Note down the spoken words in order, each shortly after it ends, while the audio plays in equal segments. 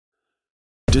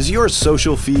Does your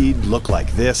social feed look like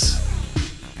this?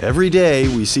 Every day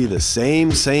we see the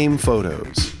same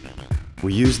photos.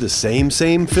 We use the same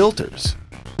filters.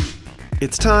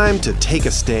 It's time to take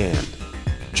a stand.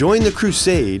 Join the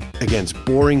crusade against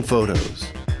boring photos.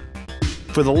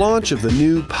 For the launch of the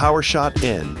new PowerShot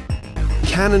N,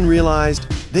 Canon realized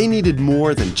they needed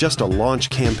more than just a launch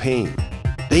campaign.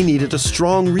 They needed a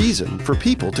strong reason for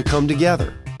people to come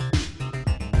together.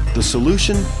 The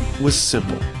solution was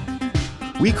simple.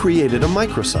 We created a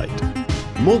microsite,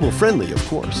 mobile-friendly of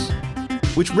course,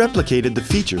 which replicated the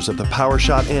features of the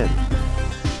PowerShot N.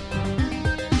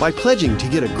 By pledging to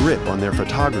get a grip on their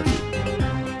photography,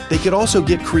 they could also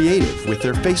get creative with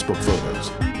their Facebook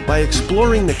photos by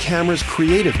exploring the camera's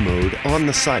creative mode on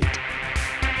the site.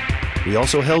 We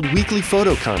also held weekly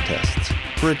photo contests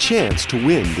for a chance to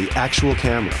win the actual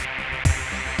camera.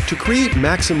 To create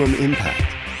maximum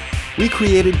impact, we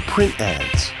created print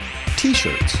ads,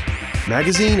 t-shirts,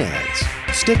 magazine ads,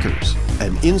 stickers,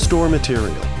 and in-store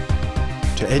material.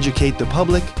 To educate the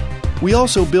public, we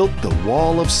also built the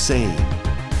Wall of Same,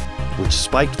 which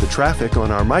spiked the traffic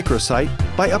on our microsite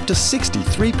by up to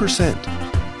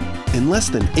 63%. In less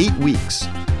than 8 weeks,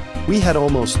 we had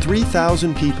almost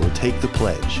 3,000 people take the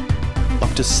pledge.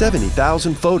 Up to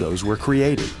 70,000 photos were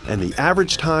created, and the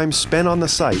average time spent on the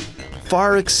site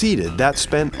far exceeded that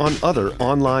spent on other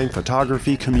online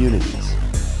photography communities.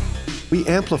 We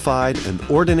amplified an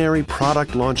ordinary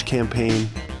product launch campaign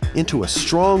into a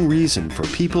strong reason for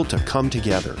people to come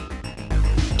together,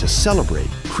 to celebrate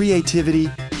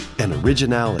creativity and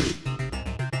originality.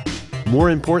 More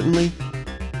importantly,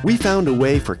 we found a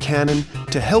way for Canon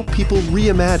to help people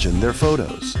reimagine their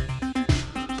photos.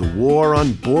 The war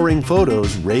on boring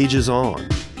photos rages on.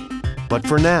 But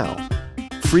for now,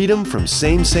 freedom from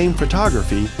same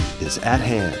photography is at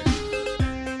hand.